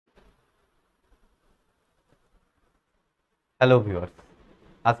Hello viewers,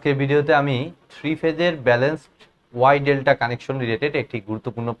 আজকের ভিডিওতে আমি থ্রি ফেজের balanced Y delta connection related একটি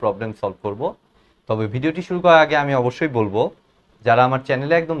গুরুত্বপূর্ণ প্রবলেম সলভ করব। তবে ভিডিওটি শুরু করার আগে আমি অবশ্যই বলবো, যারা আমার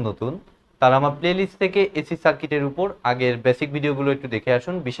চ্যানেলে একদম নতুন তারা আমার প্লেলিস্ট থেকে এসি সার্কিটের উপর আগের বেসিক ভিডিওগুলো একটু দেখে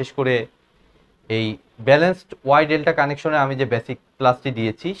আসুন। বিশেষ করে এই ব্যালেন্সড ওয়াই ডেল্টা কানেকশনে আমি যে বেসিক ক্লাসটি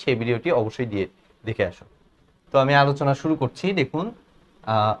দিয়েছি সেই ভিডিওটি অবশ্যই দেখে আসুন। তো আমি আলোচনা শুরু করছি। দেখুন,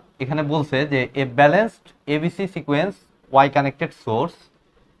 এখানে বলছে যে এ balanced ABC sequence Y connected source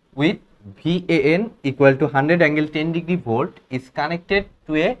with VAN equal to 100 angle 10 degree volt is connected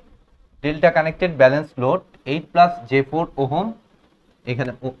to a delta connected balanced load 8 plus J4 ohm,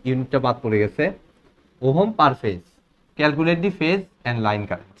 এখানে ইউনিটটা বাদ পড়ে গেছে, ohm per phase. Calculate the phase and line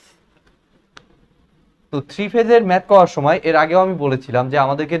currents. তো three ফেজের math করার সময় এর আগেও আমি বলেছিলাম যে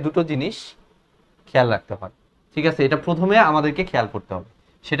আমাদেরকে দুটো জিনিস খেয়াল রাখতে হয়। ঠিক আছে, এটা প্রথমে আমাদেরকে খেয়াল করতে হবে,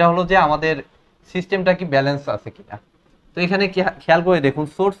 সেটা হলো যে আমাদের সিস্টেমটা কি ব্যালেন্স আছে কিনা। তো এখানে খেয়াল করে দেখুন,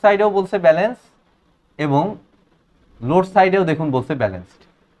 সোর্স সাইডেও বলছে ব্যালেন্স এবং লোড সাইডেও দেখুন বলছে ব্যালেন্সড।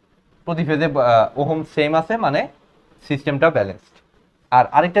 প্রতি ফেজে ওহম সেম আছে, মানে সিস্টেমটা ব্যালেন্সড। আর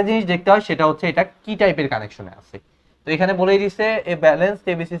আরেকটা জিনিস দেখতে হয়, সেটা হচ্ছে এটা কি টাইপের কানেকশনে আছে। তো এখানে বলেই দিছে এ balanced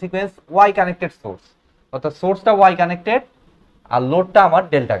ABC sequence Y connected source, অর্থাৎ সোর্সটা ওয়াই কানেক্টেড আর লোডটা আমার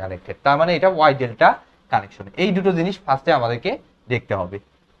ডেল্টা কানেক্টেড, তার মানে এটা ওয়াই ডেল্টা কানেকশন। এই দুটো জিনিস ফার্স্টে আমাদেরকে দেখতে হবে।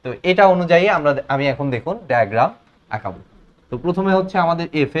 তো এটা অনুযায়ী আমি এখন দেখুন ডায়াগ্রাম আঁকাবো। তো প্রথমে হচ্ছে আমাদের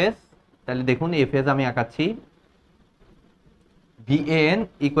এফএস, তাহলে দেখুন এফএস আমি আঁকাচ্ছি। VAN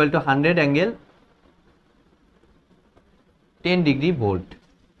equal to 100 angle 10 degree volt,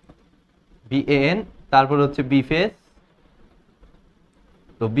 VAN। তারপর হচ্ছে বি ফেজ।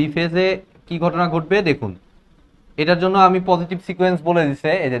 তো বি ফেজে কি ঘটনা ঘটবে দেখুন, এটার জন্য আমি পজিটিভ সিকোয়েন্স বলে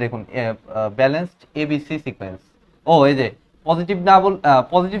দিছে। এই যে দেখুন ব্যালেন্সড এবিসি সিকোয়েন্স। ও এই যে পজিটিভ না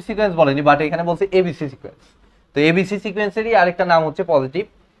পজিটিভ সিকোয়েন্স বলেনি, বাট এখানে বলছে এবিসি সিকোয়েন্স। তো এবিসি সিকোয়েন্সেরই আরেকটা নাম হচ্ছে পজিটিভ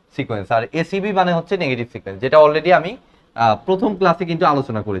সিকোয়েন্স, আর এসিবি মানে হচ্ছে নেগেটিভ সিকোয়েন্স, যেটা অলরেডি আমি প্রথম ক্লাসে কিন্তু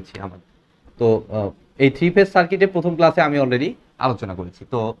আলোচনা করেছি আমার। তো এই থ্রি ফেজ সার্কিটে প্রথম ক্লাসে আমি অলরেডি আলোচনা করেছি।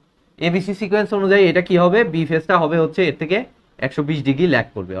 তো এবিসি সিকোয়েন্স অনুযায়ী এটা কি হবে, বি ফেজটা হবে হচ্ছে এর থেকে 120 ডিগ্রি ল্যাগ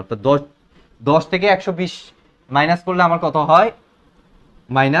করবে, অর্থাৎ 10 থেকে 120 মাইনাস করলে আমার কত হয়,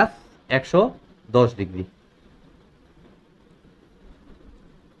 মাইনাস 110 ডিগ্রি।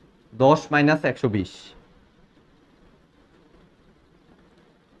 10 মাইনাস 120,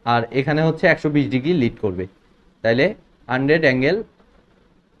 আর এখানে হচ্ছে 120 ডিগ্রি লিড করবে। তাইলে 100 অ্যাঙ্গেল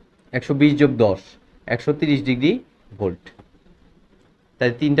 120 যোগ 10 130 ডিগ্রি ভোল্ট। তাই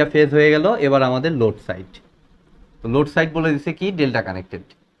তিনটা ফেজ হয়ে গেল। এবার আমাদের লোড সাইড। তো লোড সাইড বলে দিচ্ছে কি, ডেল্টা কানেক্টেড।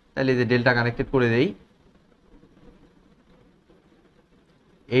 তাহলে এই যে ডেল্টা কানেক্টেড করে দেই,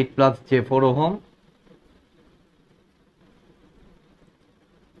 8 প্লাস J4 ওহম,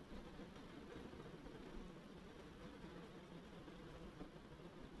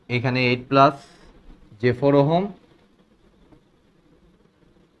 এখানে 8 প্লাস J4 ওহম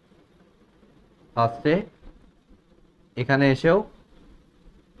ফার্স্টে, এখানে এসেও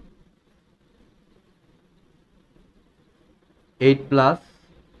 8 প্লাস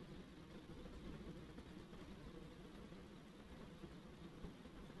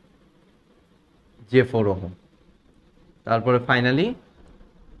J4 ওহম, তারপরে ফাইনালি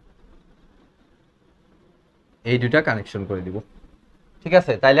এই দুটা কানেকশন করে দিব। ঠিক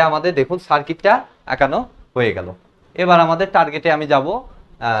আছে, তাইলে আমাদের দেখুন সার্কিটটা আঁকানো হয়ে গেল। এবার আমাদের টার্গেটে আমি যাব।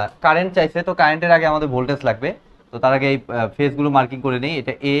 কারেন্ট চাইছে, তো কারেন্টের আগে আমাদের ভোল্টেজ লাগবে। তো তার আগে এই ফেজগুলো মার্কিং করে নেই।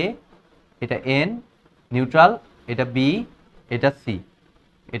 এটা এ, এটা এন নিউট্রাল, এটা বি, এটা সি,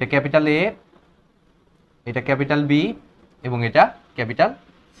 এটা ক্যাপিটাল এ, এটা ক্যাপিটাল বি এবং এটা ক্যাপিটাল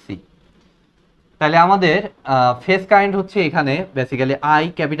সি। তাহলে আমাদের ফেজ কারেন্ট হচ্ছে এখানে বেসিক্যালি আই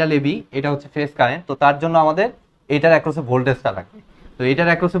ক্যাপিটাল এবি, এটা হচ্ছে ফেজ কারেন্ট। তো তার জন্য আমাদের এটার অ্যাক্রসে ভোল্টেজটা লাগবে। তো এটার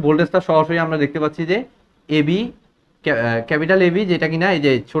অ্যাক্রসে ভোল্টেজটা সরাসরি আমরা দেখতে পাচ্ছি যে এবি, ক্যাপিটাল এবি, যেটা কিনা এই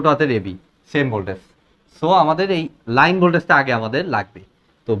যে ছোট হাতের এবি, সেম ভোল্টেজ। সো আমাদের এই লাইন ভোল্টেজটা আগে আমাদের লাগবে।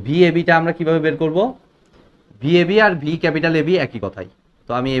 তো ভি এবিটা আমরা কিভাবে বের করব, ভি এবি আর ভি ক্যাপিটাল এবি একই কথাই।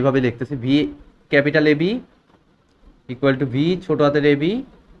 তো আমি এইভাবে লিখতেছি, V capital AB equal to V ছোট হাতের এবি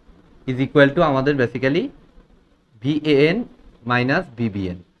ইজ ইকুয়াল টু আমাদের বেসিক্যালি VAN মাইনাস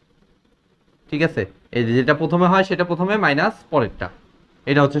VBN। ঠিক আছে, এই যেটা প্রথমে হয় সেটা প্রথমে মাইনাস পরেরটা,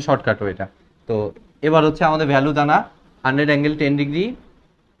 এটা হচ্ছে শর্টকাটও এটা। তো এবার হচ্ছে আমাদের ভ্যালু জানা, 100 angle 10 degree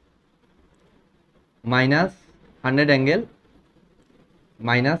minus 100 angle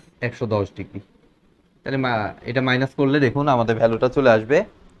minus 110 degree. তাহলে এটা মাইনাস করলে দেখুন আমাদের ভ্যালুটা চলে আসবে।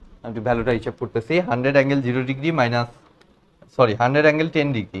 আমি ভ্যালুটা হিসাব করতেছি, 100 angle 0 degree minus 100 angle 10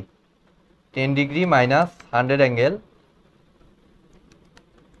 degree, 10 degree minus 100 angle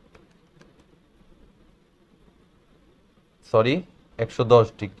sorry 110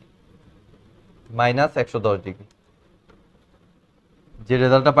 degree minus 110 degree. যে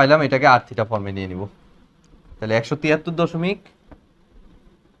রেজাল্টটা পাইলাম এটাকে আর থিটা ফর্মে নিয়ে নিব। তাহলে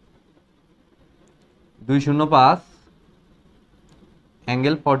 173.205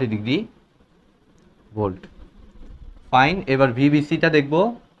 অ্যাঙ্গেল 40 ডিগ্রি ভোল্ট। ফাইন। এবার ভিবিসিটা দেখব।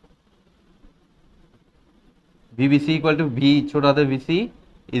 ভিবিসি ইকুয়াল টু ভি ছোট হাতের VC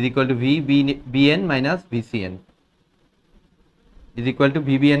is equal to V BN minus VCN is equal to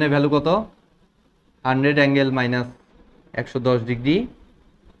VBN এর ভ্যালু কত? 100 angle minus 110 degree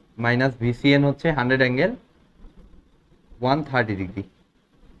minus VCN হচ্ছে 100 অ্যাঙ্গেল 130 ডিগ্রি।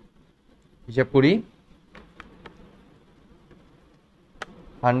 হিসাব করি।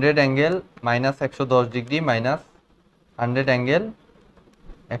 100 angle minus 110 degree minus 100 angle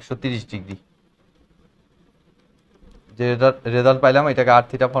 130 degree. যে রেজাল্ট পাইলাম এটাকে আর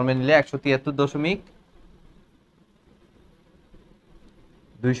থিটা ফর্মে নিলে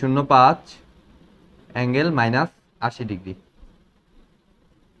 173.205 অ্যাঙ্গেল মাইনাস 80 ডিগ্রি।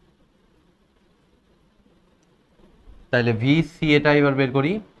 তাহলে ভিসি এটা এবার বের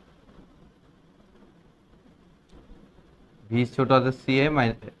করি। ভি ছোট হাতের সিএ,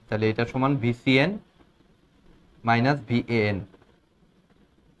 তাহলে এটা সমান ভিসিএন মাইনাস ভিএএন।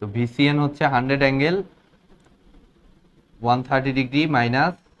 তো ভিসিএন হচ্ছে 100 অ্যাঙ্গেল 130 ডিগ্রি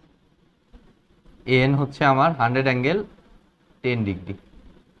মাইনাস এএন হচ্ছে আমার 100 অ্যাঙ্গেল 10 ডিগ্রি।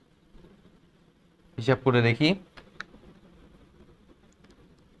 হিসাব করে দেখি।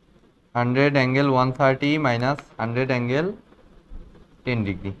 100 angle 130 minus 100 angle 10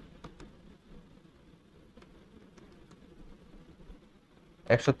 degree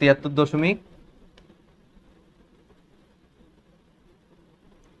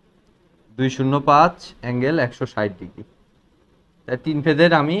 173.205 angle 160 degree. তিন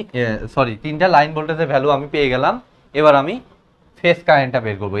ফেজের আমি তিনটা লাইন ভোল্টেজের ভ্যালু আমি পেয়ে গেলাম। এবার আমি ফেজ কারেন্টটা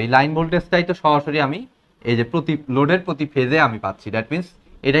বের করবো। এই লাইন ভোল্টেজটাই তো সরাসরি আমি এই যে প্রতি লোডের প্রতি ফেজে আমি পাচ্ছি। দ্যাট মিনস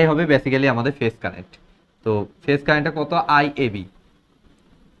এটাই হবে বেসিক্যালি আমাদের ফেজ কারেন্ট। তো ফেজ কারেন্টটা কত? আইএবি।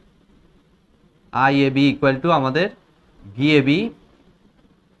 আইএবি ইকুয়াল টু আমাদের ভিএবি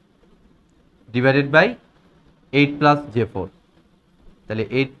ডিভাইডেড বাই 8 প্লাস J4। তাহলে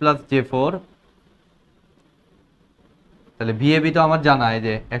 8 প্লাস J4, তাহলে ভিএবি তো আমার জানা এই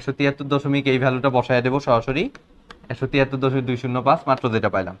যে 173 এই ভ্যালুটা বসায় দেবো সরাসরি 173.205 মাত্র যেটা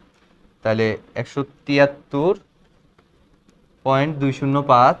পাইলাম। তাহলে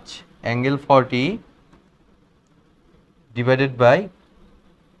 173.205 angle 40 divided by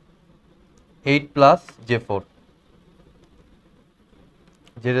 8 plus J4।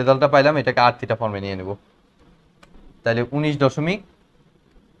 যে রেজাল্টটা পাইলাম এটাকে আর থিটা ফর্মে নিয়ে নেব। তাহলে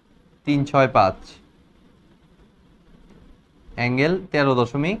 19.365 অ্যাঙ্গেল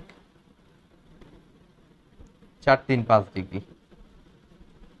 13.435 ডিগ্রি,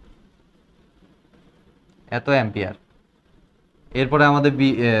 এত অ্যাম্পিয়ার। এরপরে আমাদের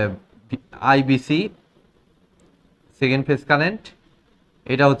আইবিসি সেকেন্ড ফেজ কারেন্ট,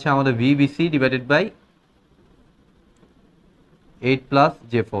 এটা হচ্ছে আমাদের VBC divided by 8 plus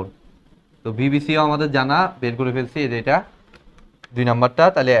J4। তো ভিবিসিও আমাদের জানা, বের করে ফেলছি এটা 2 নাম্বারটা।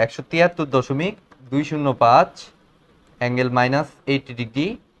 তাহলে 173.205 angle minus 80 degree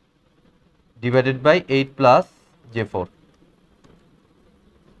divided by 8 plus J4।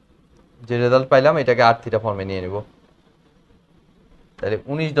 যে রেজাল্ট পাইলাম এটাকে আর থিটা ফর্মে নিয়ে নেব। তাহলে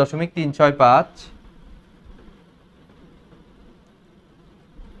 19.365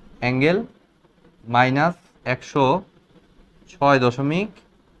 অ্যাঙ্গেল মাইনাস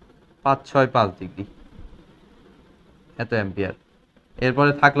 106.565 ডিগ্রি, এত অ্যাম্পিয়ার।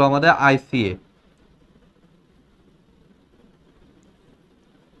 এরপরে থাকলো আমাদের আইসিএ।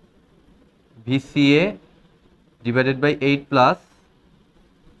 VCA divided by 8 plus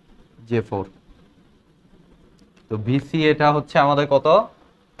J4। তো ভিসি এটা হচ্ছে আমাদের কত?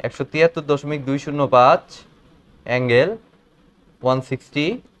 173.205 angle 160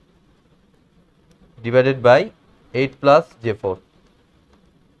 divided by 8 plus J4।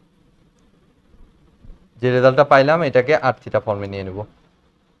 যে রেজাল্টটা পাইলাম এটাকে আর থিটা ফর্মে নিয়ে নেব।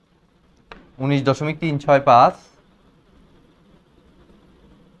 19.365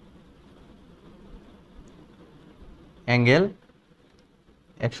 অ্যাঙ্গেল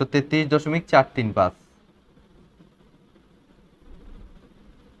 133.435,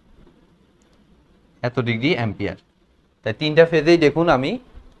 এত ডিগ্রি অ্যাম্পিয়ার। তাই তিনটা ফেজেই দেখুন আমি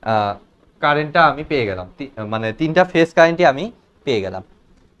কারেন্টটা আমি পেয়ে গেলাম, মানে তিনটা ফেজ কারেন্টই আমি পেয়ে গেলাম।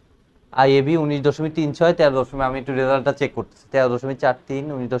 আইএবি 19.36, 13 আমি একটু রেজাল্টটা চেক করতেছি। 13.43,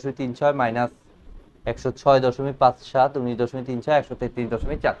 19.36 মাইনাস 106.57, 19.36,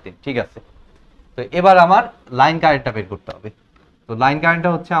 133.43। ঠিক আছে। তো এবার আমার লাইন কারেন্টটা বের করতে হবে। তো লাইন কারেন্টটা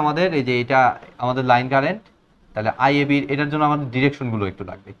হচ্ছে আমাদের এই যে এটা আমাদের লাইন কারেন্ট, তাহলে আইএবি এটার জন্য আমাদের ডিরেকশনগুলো একটু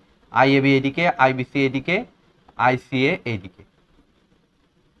লাগবে। আইএবি এদিকে, আইবিসি এদিকে, আইসিএ এইদিকে।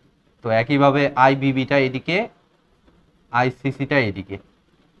 তো একইভাবে আইবিবিটা এদিকে, আইসিসিটা এদিকে।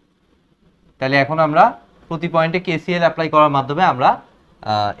 তাহলে এখন আমরা প্রতি পয়েন্টে কেসিএল অ্যাপ্লাই করার মাধ্যমে আমরা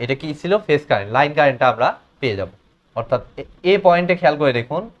এটা কি ছিল ফেজ কারেন্ট, লাইন কারেন্টটা আমরা পেয়ে যাব। অর্থাৎ এ পয়েন্টে খেয়াল করে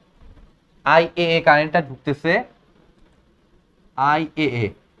দেখুন আইএএ কারেন্টটা ঢুকতেছে, আইএএ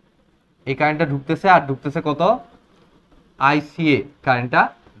এই কারেন্টটা ঢুকতেছে, আর ঢুকতেছে কত আইসিএ কারেন্টটা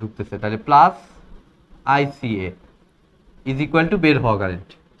ঢুকতেছে। তাহলে প্লাস আইসিএ ইজ ইকুয়াল টু বের হওয়া কারেন্ট।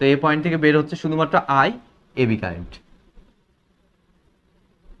 তো এই পয়েন্ট থেকে বের হচ্ছে শুধুমাত্র আই এবি কারেন্ট।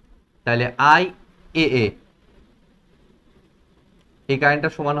 তাহলে আই এ এই কারেন্টটা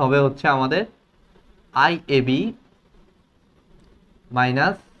সমান হবে হচ্ছে আমাদের I AB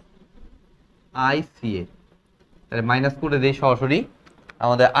minus I CA. তাহলে মাইনাস করে দেই সরাসরি,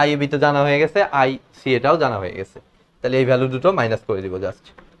 আমাদের আই এবি তো জানা হয়ে গেছে, আই সিএটাও জানা হয়ে গেছে। তাহলে এই ভ্যালু দুটো মাইনাস করে দিব just.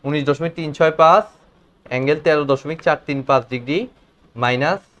 19.365 angle 13.435 degree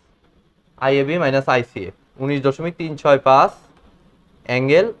minus IAB minus আইসিএ 19.365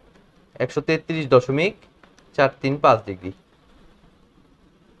 angle 133.435 degree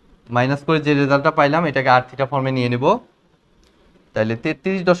minus করে যে রেজাল্টটা পাইলাম এটাকে আর থিটা ফর্মে নিয়ে নেব। তাহলে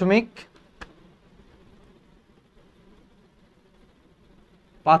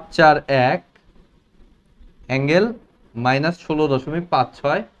 33.541 অ্যাঙ্গেল মাইনাস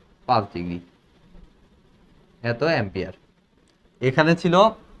 16.565 ডিগ্রি, এত অ্যাম্পিয়ার। এখানে ছিল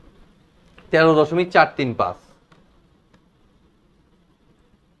 13.435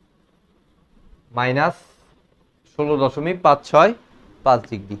 মাইনাস 16.565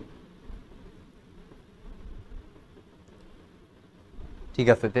 ডিগ্রি। ঠিক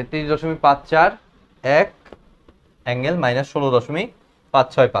আছে, 33.541 অ্যাঙ্গেল মাইনাস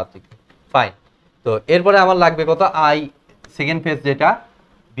 16.565 ডিগ্রি, ফাইন। তো এরপরে আমার লাগবে কত আই সেকেন্ড ফেজ যেটা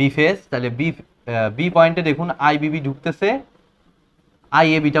বি ফেজ। তাহলে বি পয়েন্টে দেখুন আইবিবি ঢুকতেছে,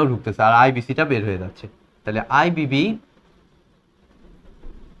 আইএবিটাও ঢুকতেছে, আর আইবিসিটা বের হয়ে যাচ্ছে। তাহলে আইবিবি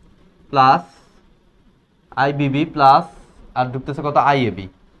প্লাস আইবিবি প্লাস আর ঢুকতেছে কত IAB,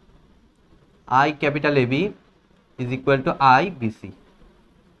 I capital AB is equal to IBC.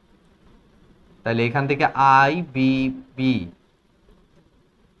 তাহলে এখান থেকে আইবিবি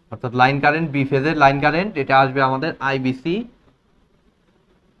অর্থাৎ লাইন কারেন্ট, বি ফেজের লাইন কারেন্ট, এটা আসবে আমাদের আইবিসি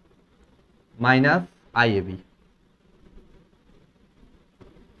মাইনাস আইএবি।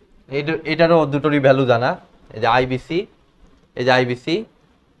 এটারও দুটোরই ভ্যালু জানা, এই যে আইবিসি, এই যে আইবিসি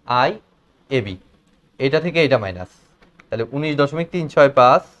আই এবি, এটা থেকে এটা মাইনাস। তাহলে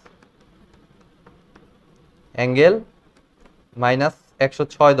 19.365 angle minus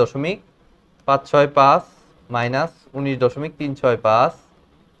 106.565 minus 19.365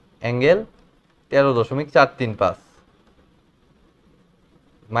 angle 13.435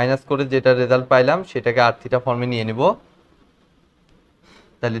 minus করে যেটা রেজাল্ট পাইলাম সেটাকে আর থিটা ফর্মে নিয়ে নিব।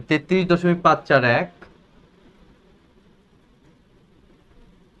 তাহলে 33.541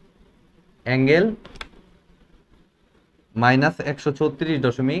 অ্যাঙ্গেল মাইনাস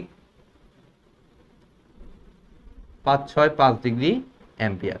 136.565 ডিগ্রি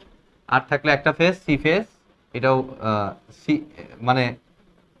অ্যাম্পিয়ার। আর থাকলে একটা ফেজ সি ফেজ, এটাও সি মানে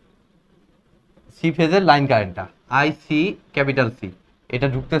সি ফেজের লাইন কারেন্টটা আইসি ক্যাপিটাল সি এটা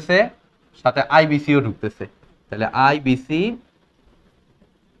ঢুকতেছে, সাথে আইবিসিও ঢুকতেছে। তাহলে আইবিসি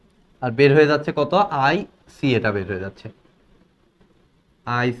আর বের হয়ে যাচ্ছে কত আইসি, এটা বের হয়ে যাচ্ছে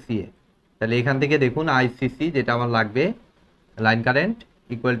আইসিএ। তাহলে এখান থেকে দেখুন আইসিসি যেটা আমার লাগবে line current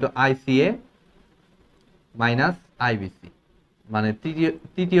equal to আইসিএ minus IBC, মানে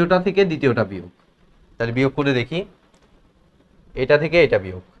তৃতীয়টা থেকে দ্বিতীয়টা বিয়োগ। তাহলে বিয়োগ করে দেখি, এটা থেকে এটা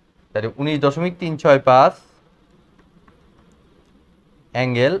বিয়োগ। তাহলে 19.365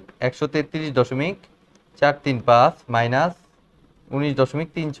 অ্যাঙ্গেল 133.435 মাইনাস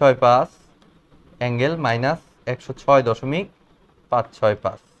 19.365 অ্যাঙ্গেল মাইনাস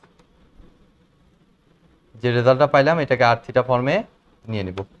 106.565। যে রেজাল্টটা পাইলাম এটাকে আর থিটা ফর্মে নিয়ে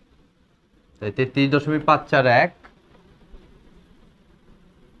নিব। 33.541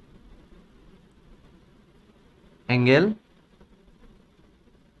 অ্যাঙ্গেল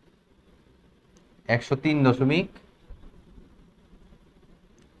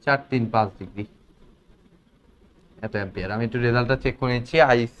 103.435 ডিগ্রি, এত অ্যাম্পিয়ার। আমি একটু রেজাল্টটা চেক করে নিচ্ছি।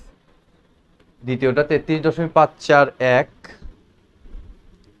 দ্বিতীয়টা 33.541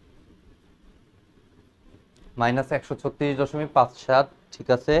 মাইনাস 136.57, ঠিক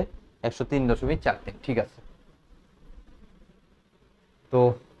আছে, 103.43, ঠিক আছে। তো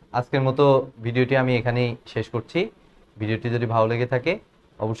আজকের মতো ভিডিওটি আমি এখানেই শেষ করছি। ভিডিওটি যদি ভালো লেগে থাকে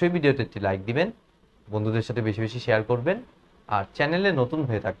অবশ্যই ভিডিওতে একটি লাইক দিবেন, বন্ধুদের সাথে বেশি বেশি শেয়ার করবেন, আর চ্যানেলে নতুন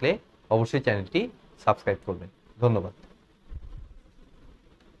হয়ে থাকলে অবশ্যই চ্যানেলটি সাবস্ক্রাইব করবেন। ধন্যবাদ।